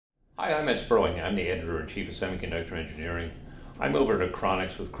Hi, I'm Ed Sperling. I'm the editor-in-chief of Semiconductor Engineering. I'm over at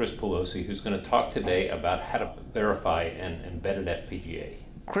Achronix with Chris Pelosi, who's going to talk today about how to verify an embedded FPGA.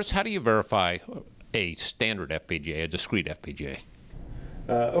 Chris, how do you verify a standard FPGA, a discrete FPGA?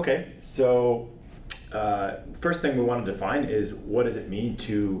 Okay, so first thing we want to define is what does it mean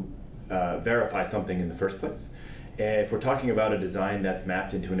to verify something in the first place. And if we're talking about a design that's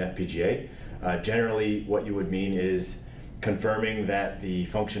mapped into an FPGA, generally what you would mean is confirming that the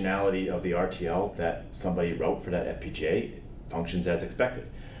functionality of the RTL that somebody wrote for that FPGA functions as expected.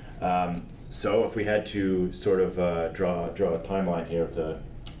 So if we had to sort of draw a timeline here of the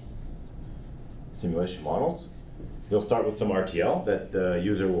simulation models, they'll start with some RTL that the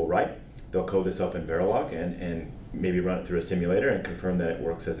user will write. They'll code this up in Verilog and maybe run it through a simulator and confirm that it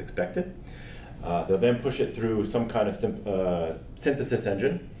works as expected. They'll then push it through some kind of synthesis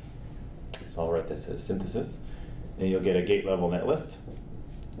engine. So I'll write this as synthesis. And you'll get a gate level netlist.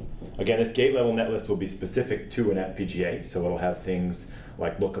 Again, this gate level netlist will be specific to an FPGA, so it'll have things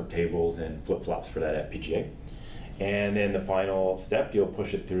like lookup tables and flip-flops for that FPGA. And then the final step, you'll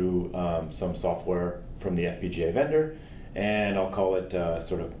push it through some software from the FPGA vendor, and I'll call it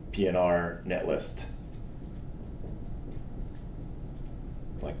sort of PNR netlist,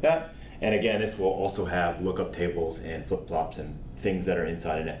 like that. And again, this will also have lookup tables and flip-flops and things that are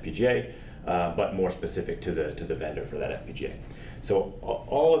inside an FPGA, but more specific to the vendor for that FPGA. So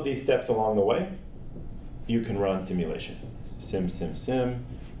all of these steps along the way, you can run simulation. Sim,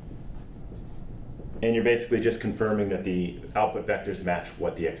 and you're basically just confirming that the output vectors match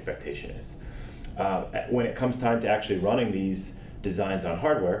what the expectation is. When it comes time to actually running these designs on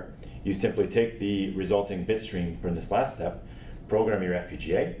hardware, you simply take the resulting bit stream from this last step, program your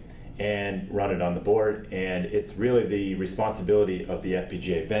FPGA, and run it on the board, and it's really the responsibility of the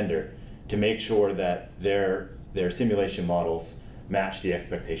FPGA vendor to make sure that their simulation models match the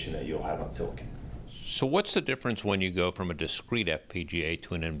expectation that you'll have on silicon. So what's the difference when you go from a discrete FPGA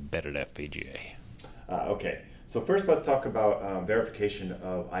to an embedded FPGA? Okay, so first let's talk about verification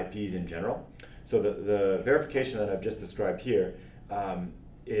of IPs in general. So the verification that I've just described here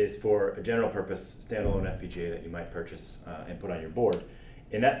is for a general purpose standalone FPGA that you might purchase and put on your board.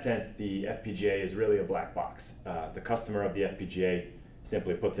 In that sense, the FPGA is really a black box. The customer of the FPGA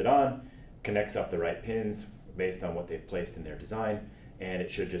simply puts it on, connects up the right pins based on what they've placed in their design, and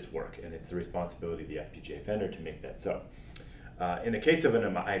it should just work. And it's the responsibility of the FPGA vendor to make that so. In the case of an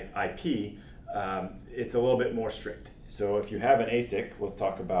IP, it's a little bit more strict. So if you have an ASIC, let's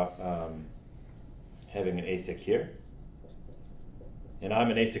talk about having an ASIC here. And I'm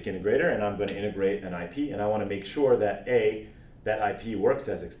an ASIC integrator, and I'm going to integrate an IP, and I want to make sure that A, that IP works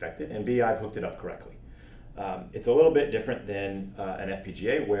as expected, and B, I've hooked it up correctly. It's a little bit different than an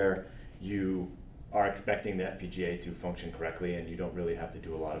FPGA where you are expecting the FPGA to function correctly and you don't really have to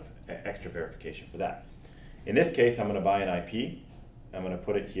do a lot of extra verification for that. In this case, I'm going to buy an IP. I'm going to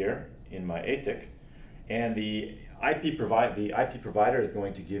put it here in my ASIC, and the IP provider is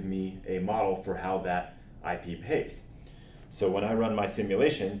going to give me a model for how that IP behaves. So when I run my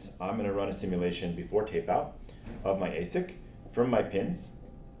simulations, I'm going to run a simulation before tape out of my ASIC from my pins,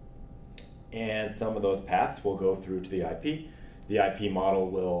 and some of those paths will go through to the IP. The IP model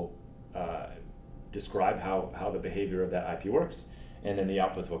will describe how the behavior of that IP works, and then the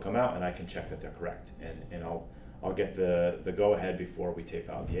outputs will come out, and I can check that they're correct, and I'll get the go-ahead before we tape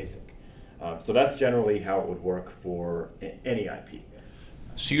out the ASIC. So that's generally how it would work for any IP.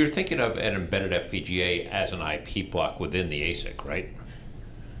 So you're thinking of an embedded FPGA as an IP block within the ASIC, right?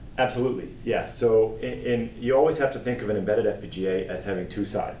 Absolutely, yeah. So you always have to think of an embedded FPGA as having two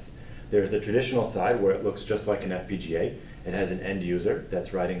sides. There's the traditional side where it looks just like an FPGA. It has an end user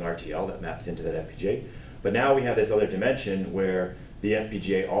that's writing RTL that maps into that FPGA. But now we have this other dimension where the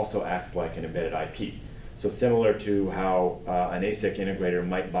FPGA also acts like an embedded IP. So similar to how an ASIC integrator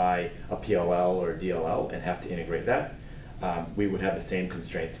might buy a PLL or a DLL and have to integrate that, we would have the same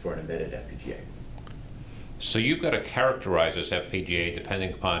constraints for an embedded FPGA. So you've got to characterize this FPGA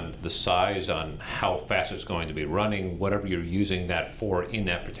depending upon the size, on how fast it's going to be running, whatever you're using that for in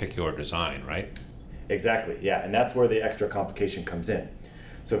that particular design, right? Exactly, yeah, and that's where the extra complication comes in.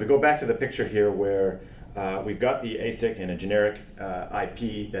 So if we go back to the picture here where we've got the ASIC and a generic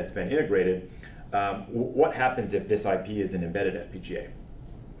IP that's been integrated, what happens if this IP is an embedded FPGA?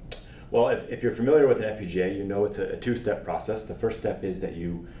 Well, if you're familiar with an FPGA, you know it's a two-step process. The first step is that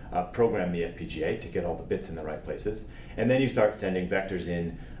you program the FPGA to get all the bits in the right places, and then you start sending vectors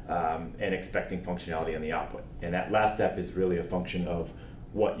in and expecting functionality on the output. And that last step is really a function of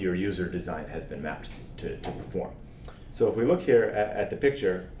what your user design has been mapped to perform. So if we look here at the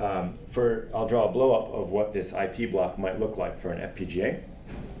picture, I'll draw a blow-up of what this IP block might look like for an FPGA.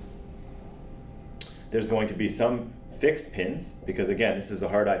 There's going to be some fixed pins, because again, this is a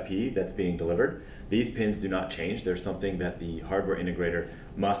hard IP that's being delivered. These pins do not change. There's something that the hardware integrator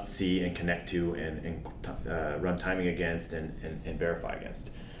must see and connect to and run timing against and verify against.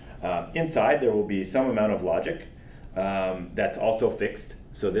 Inside, there will be some amount of logic that's also fixed.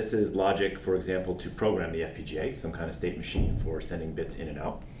 So this is logic, for example, to program the FPGA, some kind of state machine for sending bits in and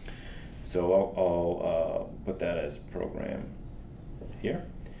out. So I'll put that as program here.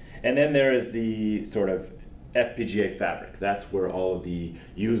 And then there is the sort of FPGA fabric. That's where all of the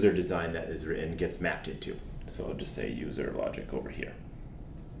user design that is written gets mapped into. So I'll just say user logic over here.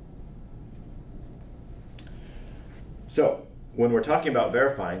 So when we're talking about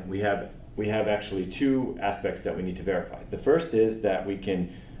verifying, we have actually two aspects that we need to verify. The first is that we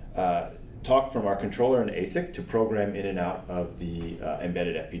can talk from our controller and ASIC to program in and out of the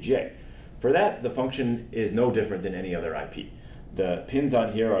embedded FPGA. For that, the function is no different than any other IP. The pins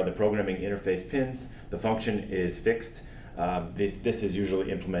on here are the programming interface pins. The function is fixed. This is usually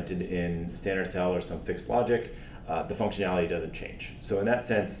implemented in standard cell or some fixed logic. The functionality doesn't change. So in that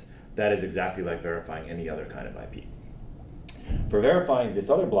sense, that is exactly like verifying any other kind of IP. For verifying this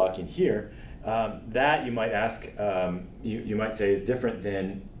other block in here, that you might ask, you might say is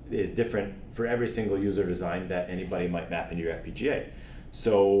different for every single user design that anybody might map into your FPGA.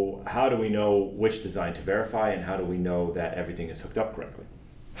 So how do we know which design to verify, and how do we know that everything is hooked up correctly?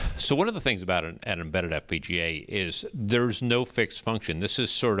 So one of the things about an embedded FPGA is there's no fixed function. This is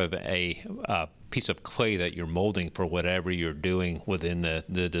sort of a piece of clay that you're molding for whatever you're doing within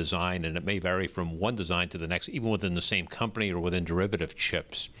the design, and it may vary from one design to the next, even within the same company or within derivative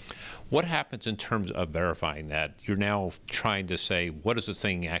chips. What happens in terms of verifying that? You're now trying to say, what does this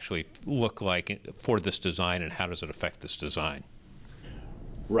thing actually look like for this design, and how does it affect this design?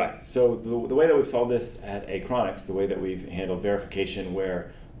 Right. So the way that we've solved this at Achronix, the way that we've handled verification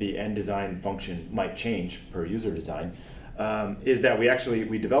where the end design function might change per user design, is that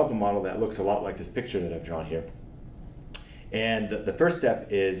we develop a model that looks a lot like this picture that I've drawn here. And the first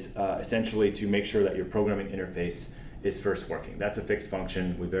step is essentially to make sure that your programming interface is first working. That's a fixed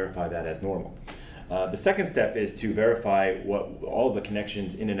function. We verify that as normal. The second step is to verify all the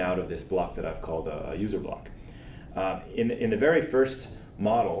connections in and out of this block that I've called a user block. In the very first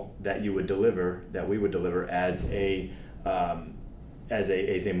model that we would deliver as a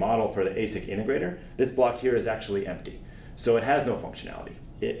model for the ASIC integrator, this block here is actually empty. So it has no functionality.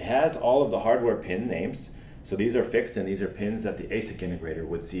 It has all of the hardware pin names. So these are fixed, and these are pins that the ASIC integrator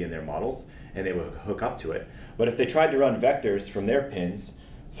would see in their models, and they would hook up to it. But if they tried to run vectors from their pins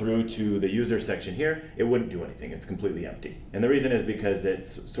through to the user section here, it wouldn't do anything. It's completely empty. And the reason is because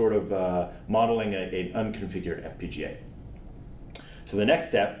it's sort of modeling an unconfigured FPGA. So the next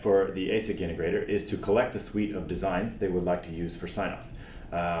step for the ASIC integrator is to collect a suite of designs they would like to use for sign-off.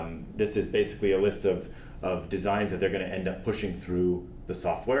 This is basically a list of designs that they're going to end up pushing through the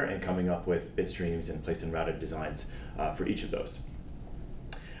software and coming up with bit streams and place and routed designs for each of those.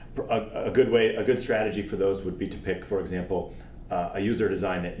 A good strategy for those would be to pick, for example, a user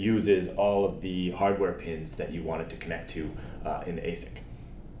design that uses all of the hardware pins that you want it to connect to in the ASIC.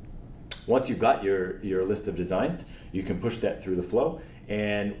 Once you've got your list of designs, you can push that through the flow,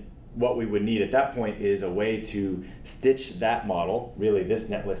 and what we would need at that point is a way to stitch that model, really this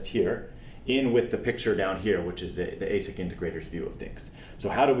net list here, in with the picture down here, which is the ASIC integrator's view of things. So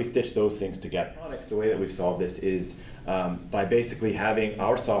how do we stitch those things together? The way that we've solved this is by basically having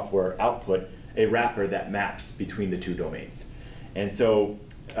our software output a wrapper that maps between the two domains. And so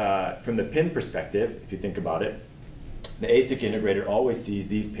from the pin perspective, if you think about it, the ASIC integrator always sees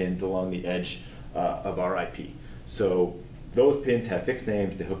these pins along the edge of our IP. So those pins have fixed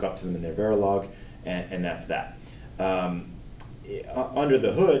names, they hook up to them in their Verilog, and that's that. Under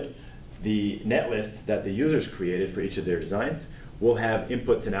the hood, the netlist that the users created for each of their designs will have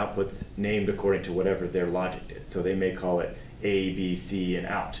inputs and outputs named according to whatever their logic did. So they may call it A, B, C, and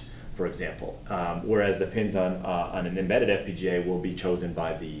out, for example. Whereas the pins on an embedded FPGA will be chosen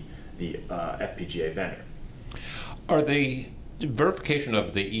by the FPGA vendor. Are the verification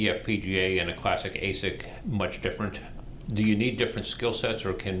of the eFPGA and a classic ASIC much different? Do you need different skill sets,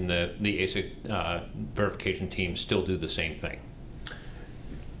 or can the ASIC verification team still do the same thing?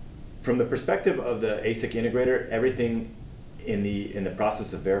 From the perspective of the ASIC integrator, everything in the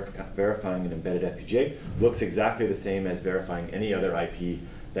process of verifying an embedded FPGA looks exactly the same as verifying any other IP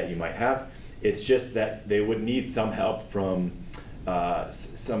that you might have. It's just that they would need some help from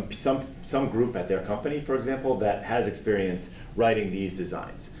some group at their company, for example, that has experience writing these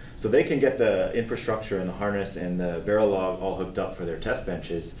designs. So they can get the infrastructure and the harness and the Verilog all hooked up for their test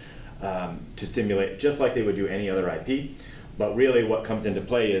benches to simulate just like they would do any other IP. But really what comes into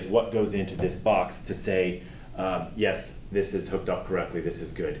play is what goes into this box to say, yes, this is hooked up correctly, this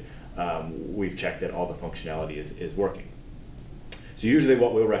is good. We've checked that all the functionality is working. So usually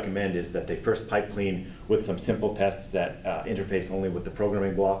what we'll recommend is that they first pipe clean with some simple tests that interface only with the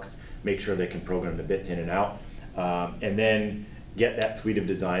programming blocks, make sure they can program the bits in and out, and then get that suite of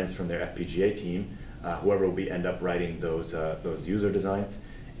designs from their FPGA team, whoever will end up writing those user designs,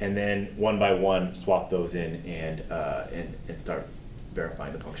 and then one by one swap those in and start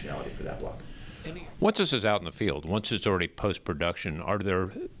verifying the functionality for that block. Once this is out in the field, once it's already post-production,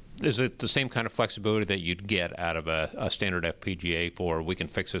 is it the same kind of flexibility that you'd get out of a standard FPGA for we can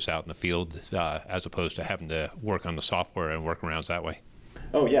fix this out in the field as opposed to having to work on the software and workarounds that way?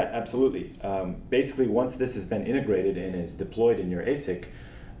 Oh yeah, absolutely. Basically, once this has been integrated and is deployed in your ASIC,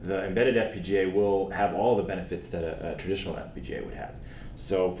 the embedded FPGA will have all the benefits that a traditional FPGA would have.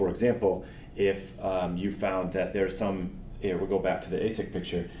 So for example, if you found that there's some, here we'll go back to the ASIC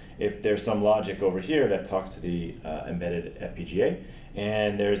picture, if there's some logic over here that talks to the embedded FPGA,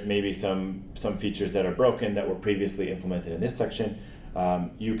 and there's maybe some features that are broken that were previously implemented in this section,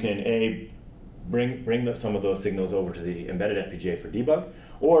 you can bring some of those signals over to the embedded FPGA for debug,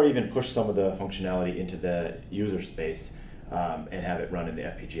 or even push some of the functionality into the user space and have it run in the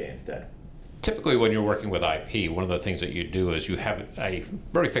FPGA instead. Typically when you're working with IP, one of the things that you do is you have a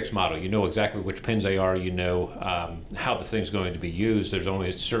very fixed model. You know exactly which pins they are, you know how the thing's going to be used. There's only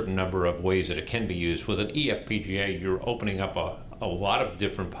a certain number of ways that it can be used. With an eFPGA, you're opening up a lot of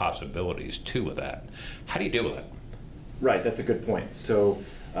different possibilities too with that. How do you deal with that? Right, that's a good point. So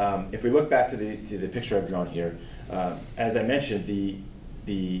if we look back to the picture I've drawn here, as I mentioned,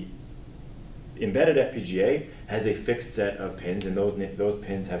 the embedded FPGA has a fixed set of pins, and those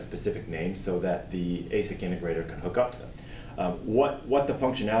pins have specific names so that the ASIC integrator can hook up to them. What the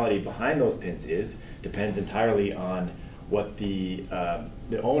functionality behind those pins is depends entirely on what the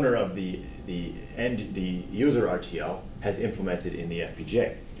owner of the user RTL has implemented in the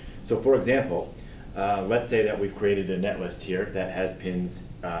FPGA. So for example, let's say that we've created a netlist here that has pins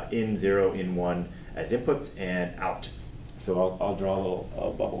in 0, in 1 as inputs and out. So I'll draw a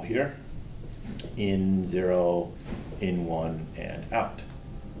little bubble here. In 0, in 1, and out.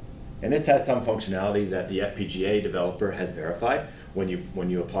 And this has some functionality that the FPGA developer has verified. When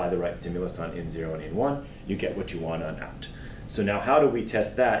you apply the right stimulus on in 0 and in 1, you get what you want on out. So now how do we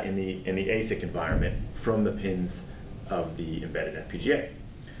test that in the ASIC environment from the pins of the embedded FPGA?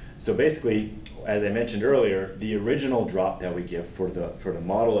 So basically, as I mentioned earlier, the original drop that we give for the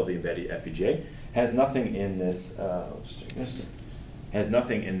model of the embedded FPGA has nothing in this, has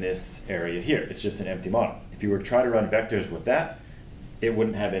nothing in this area here. It's just an empty model. If you were to try to run vectors with that, it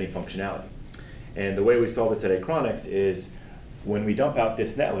wouldn't have any functionality. And the way we solve this at Achronix is when we dump out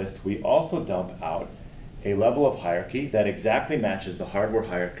this netlist, we also dump out a level of hierarchy that exactly matches the hardware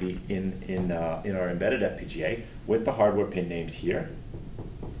hierarchy in our embedded FPGA with the hardware pin names here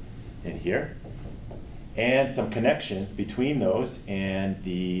and here, and some connections between those and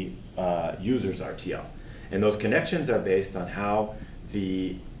the user's RTL. And those connections are based on how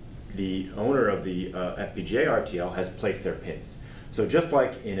the owner of the FPGA RTL has placed their pins. So just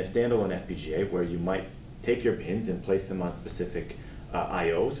like in a standalone FPGA where you might take your pins and place them on specific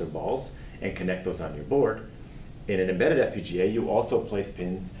IOs or balls and connect those on your board, in an embedded FPGA you also place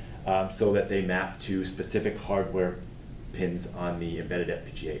pins so that they map to specific hardware pins on the embedded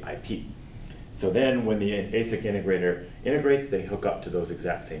FPGA IP. So then when the ASIC integrator integrates, they hook up to those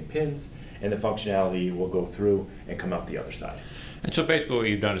exact same pins, and the functionality will go through and come out the other side. And so basically what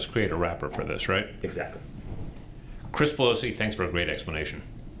you've done is create a wrapper for this, right? Exactly. Chris Pelosi, thanks for a great explanation.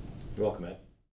 You're welcome, Ed.